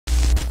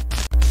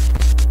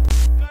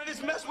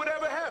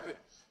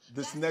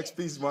This next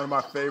piece is one of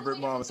my favorite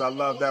moments. I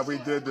love that we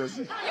did this.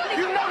 You know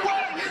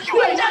what?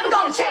 You ain't never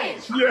gonna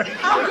change. Yeah.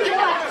 I'll be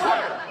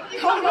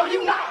like, oh no,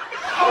 you not.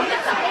 Oh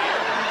yes, I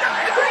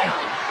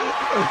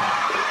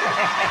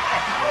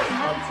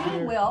am.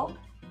 19, Will.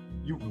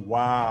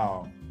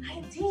 Wow.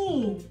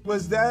 19.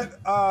 Was that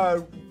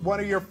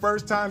one of your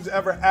first times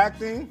ever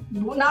acting?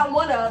 Not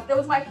one of. It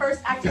was my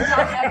first acting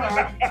job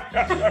ever.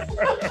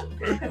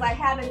 Because I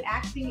had an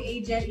acting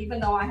agent,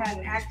 even though I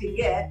hadn't acted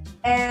yet.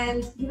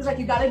 And he was like,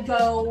 you gotta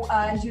go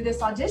and do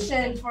this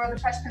audition for the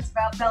Fresh Prince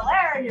of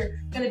Bel-Air, and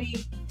you're gonna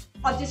be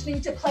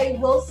auditioning to play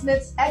Will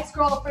Smith's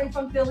ex-girlfriend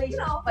from Philly. You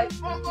know, like,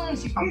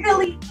 she's from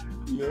Philly.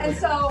 Yeah. And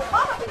so,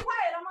 Mama, be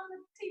quiet, I'm on the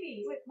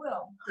TV with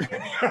Will.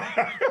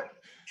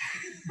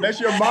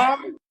 That's your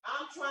mom?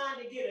 I'm trying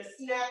to get a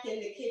snack in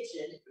the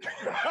kitchen.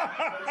 And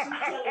she's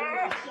telling me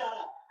to shut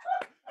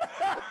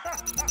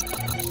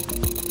up.